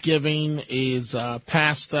 Thanksgiving is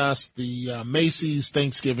past us. The Macy's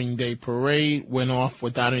Thanksgiving Day Parade went off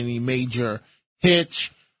without any major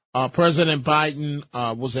hitch. President Biden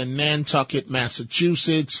was in Nantucket,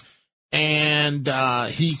 Massachusetts, and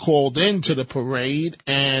he called into the parade,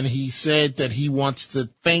 and he said that he wants to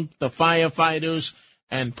thank the firefighters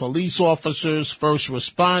and police officers, first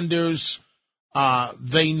responders.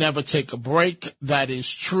 They never take a break. That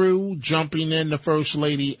is true. Jumping in, the First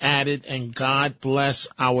Lady added, and God bless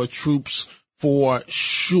our troops for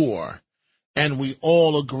sure. And we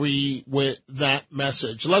all agree with that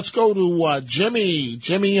message. Let's go to Jimmy.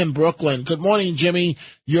 Jimmy in Brooklyn. Good morning, Jimmy.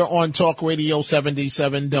 You're on Talk Radio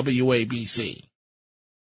 77 WABC.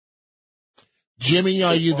 Jimmy,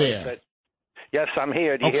 are you there? Yes, I'm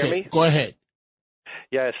here. Do you hear me? Go ahead.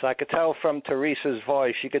 Yes, I could tell from Teresa's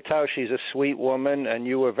voice. You could tell she's a sweet woman, and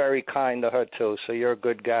you were very kind to her, too, so you're a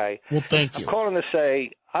good guy. Well, thank you. I'm calling to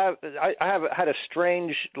say I have had a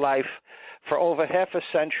strange life. For over half a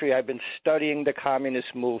century, I've been studying the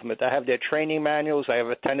communist movement. I have their training manuals. I have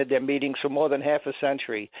attended their meetings for more than half a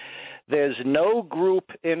century. There's no group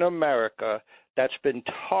in America that's been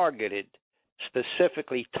targeted,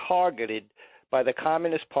 specifically targeted, by the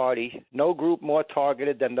Communist Party, no group more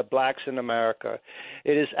targeted than the blacks in America.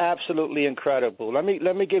 It is absolutely incredible. Let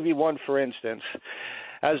me give you one, for instance.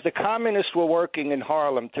 As the communists were working in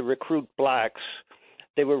Harlem to recruit blacks,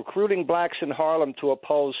 they were recruiting blacks in Harlem to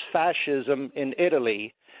oppose fascism in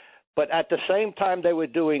Italy. But at the same time they were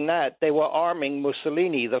doing that, they were arming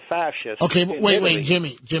Mussolini, the fascist. Okay, but wait,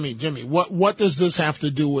 Jimmy. What does this have to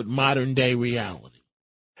do with modern day reality?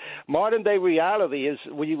 Modern day reality is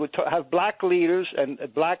when you would have black leaders and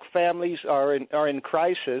black families are in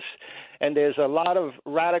crisis, and there's a lot of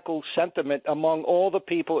radical sentiment among all the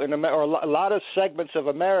people in America, or a lot of segments of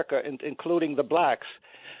America, including the blacks.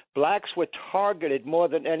 Blacks were targeted more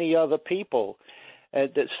than any other people.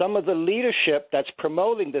 Some of the leadership that's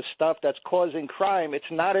promoting this stuff that's causing crime, it's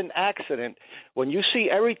not an accident. When you see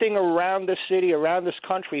everything around the city, around this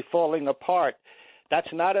country falling apart,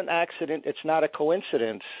 that's not an accident. It's not a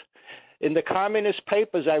coincidence. In the communist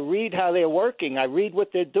papers, I read how they're working. I read what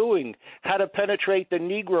they're doing, how to penetrate the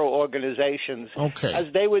Negro organizations. Okay.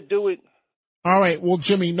 As they were doing. All right. Well,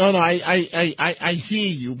 Jimmy, I hear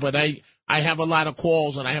you, but I have a lot of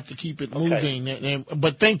calls and I have to keep it moving.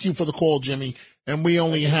 But thank you for the call, Jimmy. And we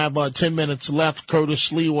only have 10 minutes left.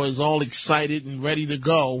 Curtis Lewa is all excited and ready to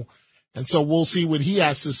go. And so we'll see what he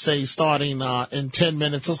has to say starting in 10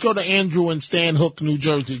 minutes. Let's go to Andrew in Stanhook, New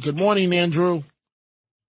Jersey. Good morning, Andrew.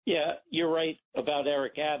 Yeah, you're right about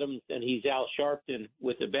Eric Adams, and he's Al Sharpton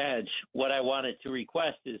with a badge. What I wanted to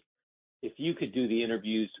request is if you could do the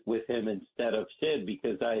interviews with him instead of Sid,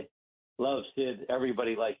 because I love Sid.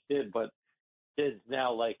 Everybody likes Sid, but Sid's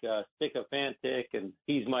now like sycophantic, and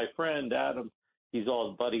he's my friend, Adam. He's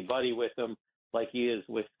all buddy-buddy with him like he is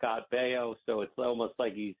with Scott Baio, so it's almost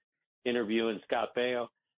like he's interviewing Scott Baio.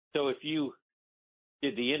 So if you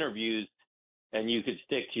did the interviews and you could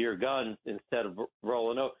stick to your guns instead of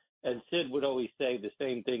rolling over. And Sid would always say the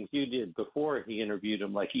same things you did before he interviewed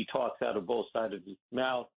him, like he talks out of both sides of his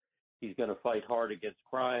mouth. He's going to fight hard against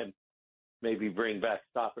crime, maybe bring back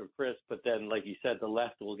stop and frisk, but then, like you said, the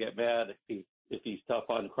left will get mad if he's tough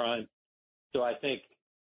on crime. So I think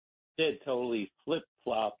Sid totally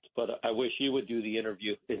flip-flopped, but I wish you would do the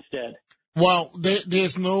interview instead. Well,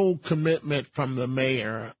 there's no commitment from the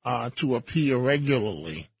mayor to appear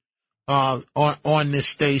regularly on this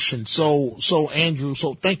station. So Andrew,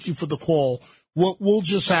 thank you for the call. We'll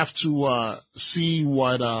just have to see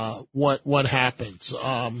what happens.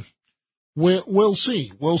 We'll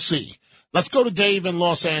see. We'll see. Let's go to Dave in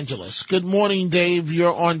Los Angeles. Good morning, Dave.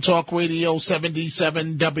 You're on Talk Radio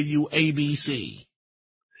 77 WABC.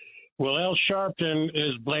 Well, Al Sharpton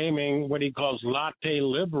is blaming what he calls latte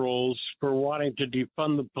liberals for wanting to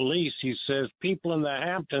defund the police. He says people in the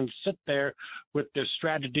Hamptons sit there with their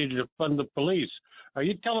strategy to defund the police. Are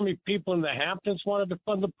you telling me people in the Hamptons want to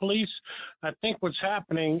defund the police? I think what's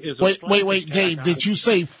happening is... Wait, Dave, did you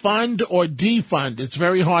say fund or defund? It's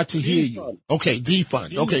very hard to hear you. Okay,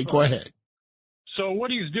 defund. Okay, go ahead. So what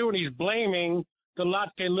he's doing, he's blaming the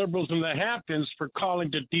latte liberals in the Hamptons for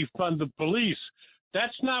calling to defund the police.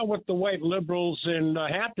 That's not what the white liberals in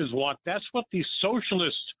Hamptons want. That's what the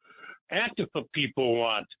socialist Antifa people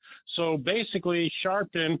want. So basically,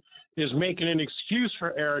 Sharpton is making an excuse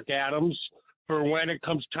for Eric Adams for when it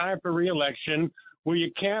comes time for re-election, where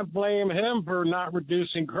you can't blame him for not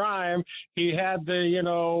reducing crime. He had the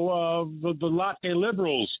latte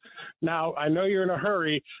liberals. Now, I know you're in a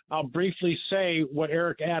hurry. I'll briefly say what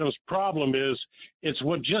Eric Adams' problem is. It's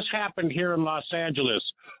what just happened here in Los Angeles.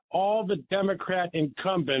 All the Democrat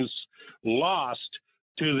incumbents lost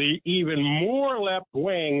to the even more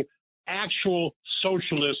left-wing actual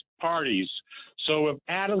socialist parties. So if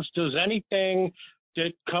Adams does anything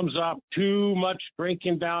that comes up too much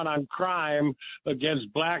breaking down on crime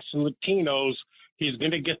against blacks and Latinos, he's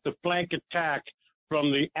going to get the flank attack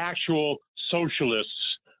from the actual socialists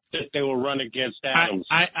that they will run against Adams.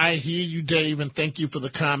 I hear you, Dave, and thank you for the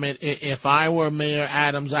comment. If I were Mayor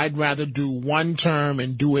Adams, I'd rather do one term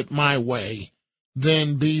and do it my way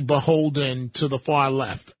than be beholden to the far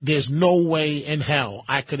left. There's no way in hell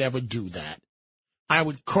I could ever do that. I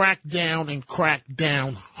would crack down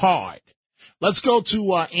hard. Let's go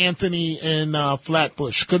to Anthony in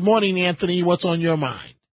Flatbush. Good morning, Anthony. What's on your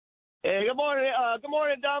mind? Hey, good morning. Good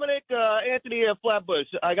morning, Dominic. Anthony at Flatbush.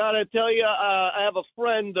 I got to tell you, I have a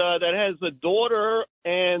friend that has a daughter,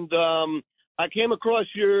 and I came across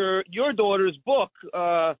your daughter's book,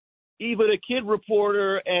 Eva the Kid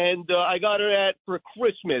Reporter, and I got her that for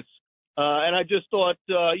Christmas. And I just thought,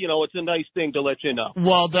 it's a nice thing to let you know.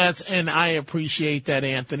 Well, and I appreciate that,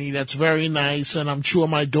 Anthony. That's very nice, and I'm sure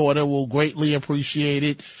my daughter will greatly appreciate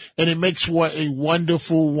it. And it makes for a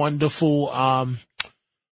wonderful, wonderful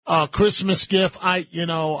Christmas gift.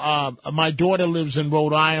 My daughter lives in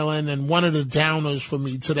Rhode Island, and one of the downers for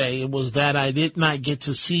me today was that I did not get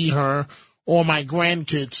to see her or my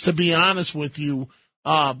grandkids. To be honest with you,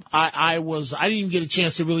 I didn't even get a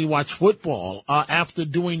chance to really watch football. After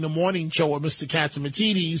doing the morning show with Mr.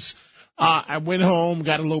 Katzimatidis, I went home,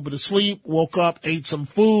 got a little bit of sleep, woke up, ate some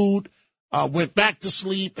food, went back to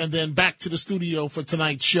sleep, and then back to the studio for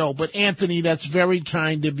tonight's show. But Anthony, that's very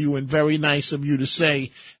kind of you and very nice of you to say.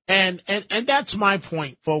 And that's my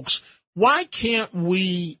point, folks. Why can't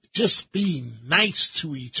we just be nice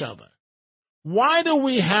to each other? Why do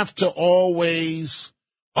we have to always,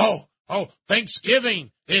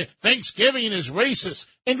 Thanksgiving. Thanksgiving is racist.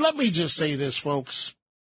 And let me just say this, folks.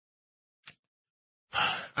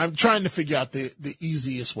 I'm trying to figure out the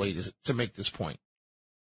easiest way to make this point.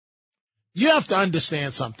 You have to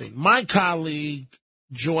understand something. My colleague,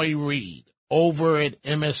 Joy Reid, over at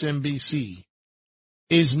MSNBC,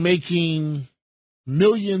 is making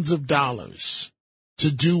millions of dollars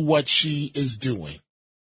to do what she is doing.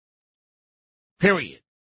 Period.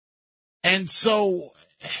 And so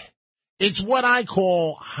it's what I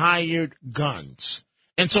call hired guns.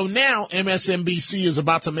 And so now MSNBC is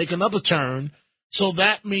about to make another turn. So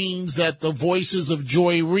that means that the voices of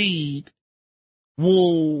Joy Reid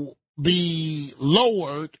will be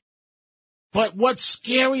lowered. But what's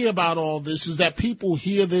scary about all this is that people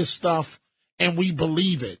hear this stuff and we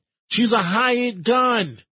believe it. She's a hired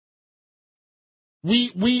gun.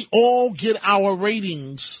 We all get our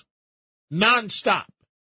ratings nonstop.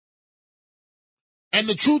 And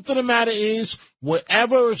the truth of the matter is,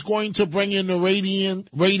 whatever is going to bring in the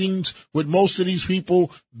ratings with most of these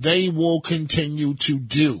people, they will continue to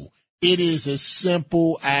do. It is as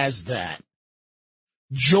simple as that.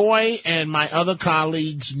 Joy and my other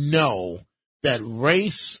colleagues know that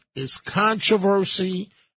race is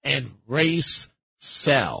controversy and race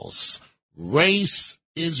sells. Race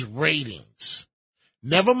is ratings.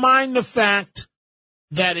 Never mind the fact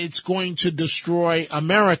that it's going to destroy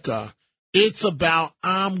America. It's about,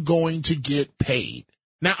 I'm going to get paid.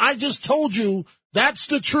 Now, I just told you that's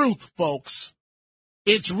the truth, folks.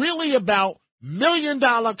 It's really about $1 million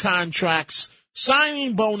contracts,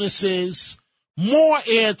 signing bonuses, more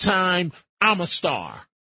airtime. I'm a star.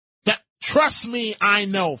 Trust me, I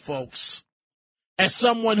know, folks. As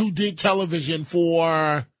someone who did television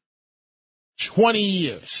for 20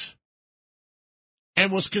 years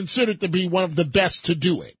and was considered to be one of the best to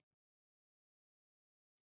do it.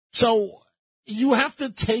 So you have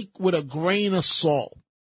to take with a grain of salt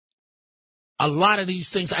a lot of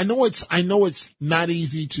these things. I know it's not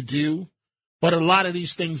easy to do, but a lot of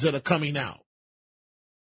these things that are coming out.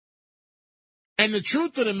 And the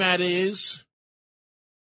truth of the matter is,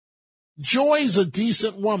 Joy's a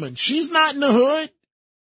decent woman. She's not in the hood.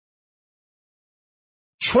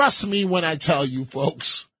 Trust me when I tell you,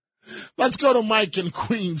 folks. Let's go to Mike in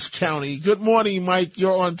Queens County. Good morning, Mike.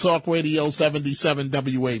 You're on Talk Radio 77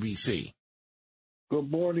 WABC.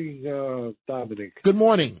 Good morning, Dominic. Good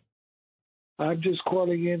morning. I'm just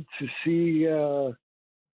calling in to see the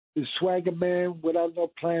swagger man without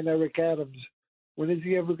no plan, Eric Adams. When is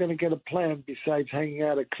he ever going to get a plan besides hanging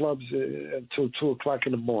out at clubs until 2 o'clock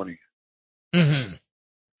in the morning? Mm-hmm.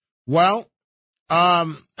 Well,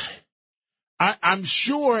 I'm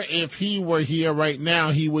sure if he were here right now,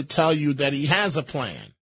 he would tell you that he has a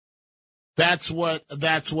plan. That's what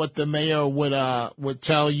the mayor would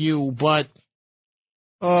tell you. But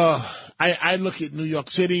I look at New York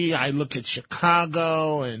City, I look at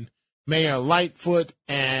Chicago and Mayor Lightfoot,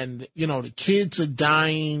 and the kids are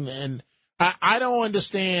dying, and I don't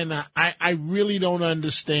understand. I really don't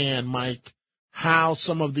understand, Mike, how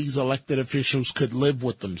some of these elected officials could live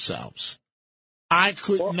with themselves. I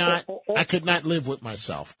could not live with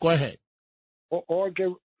myself. Go ahead. Or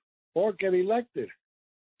get elected.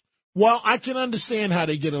 Well, I can understand how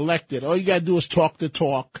they get elected. All you got to do is talk the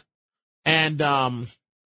talk. And,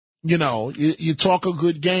 you talk a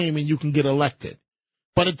good game and you can get elected.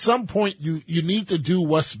 But at some point, you need to do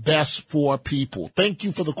what's best for people. Thank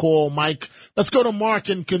you for the call, Mike. Let's go to Mark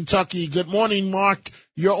in Kentucky. Good morning, Mark.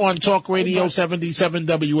 You're on Talk Radio 77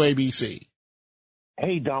 WABC.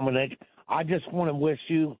 Hey, Dominic. I just want to wish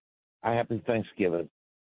you a happy Thanksgiving.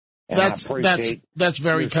 And that's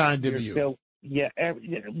very kind of you.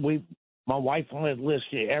 My wife and I listen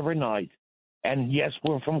to you every night. And yes,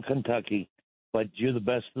 we're from Kentucky, but you're the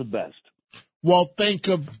best of the best. Well, thank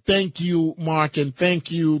you, Mark, and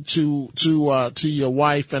thank you to your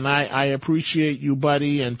wife, and I appreciate you,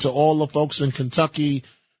 buddy, and to all the folks in Kentucky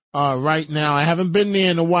right now. I haven't been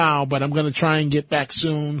there in a while, but I'm going to try and get back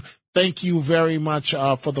soon. Thank you very much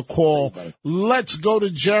for the call. Let's go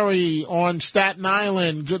to Jerry on Staten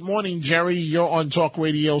Island. Good morning, Jerry. You're on Talk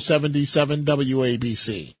Radio 77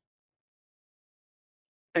 WABC.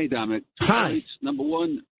 Hey, Dominic. Hi. Number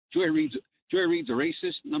one, Joy Reid's a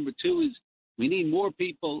racist. Number two is we need more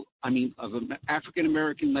people, of African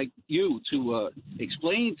American like you to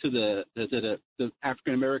explain to the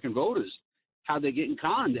African American voters how they're getting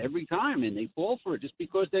conned every time, and they fall for it just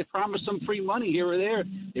because they promise some free money here or there.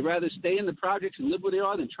 They'd rather stay in the projects and live where they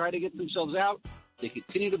are than try to get themselves out. They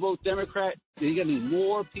continue to vote Democrat. They're going to need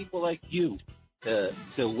more people like you to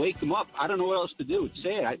wake them up. I don't know what else to do. It's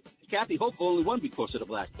sad. Kathy Hochul only won because of the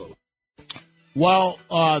black vote. Well,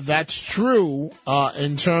 that's true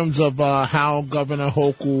in terms of how Governor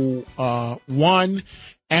Hochul won.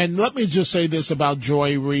 And let me just say this about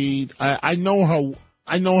Joy Reid. I know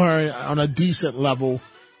her on a decent level.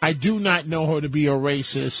 I do not know her to be a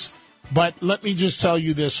racist. But let me just tell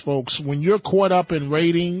you this, folks. When you're caught up in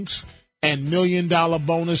ratings and $1 million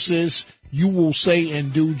bonuses, you will say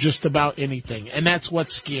and do just about anything. And that's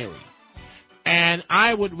what's scary. And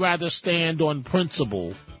I would rather stand on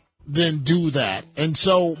principle than do that. And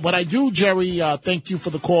so, but I do, Jerry, thank you for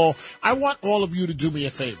the call. I want all of you to do me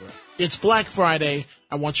a favor. It's Black Friday.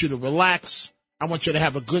 I want you to relax. I want you to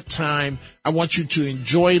have a good time. I want you to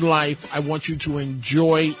enjoy life. I want you to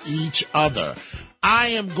enjoy each other. I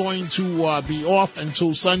am going to be off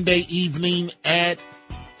until Sunday evening at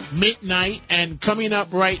midnight. And coming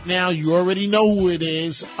up right now, you already know who it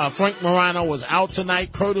is. Frank Morano is out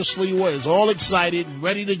tonight. Curtis Lewa is all excited and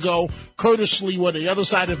ready to go. Curtis Lewa, The Other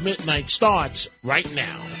Side of Midnight, starts right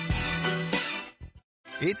now.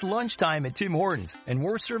 It's lunchtime at Tim Hortons, and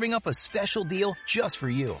we're serving up a special deal just for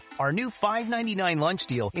you. Our new $5.99 lunch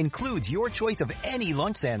deal includes your choice of any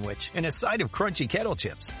lunch sandwich and a side of crunchy kettle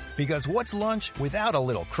chips. Because what's lunch without a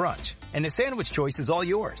little crunch? And the sandwich choice is all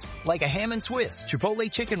yours, like a ham and Swiss,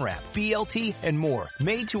 Chipotle chicken wrap, BLT, and more.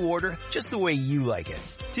 Made to order just the way you like it.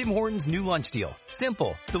 Tim Hortons' new lunch deal.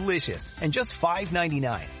 Simple, delicious, and just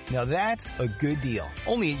 $5.99. Now that's a good deal.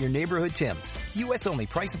 Only at your neighborhood Tim's. U.S. only.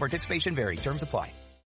 Price and participation vary. Terms apply.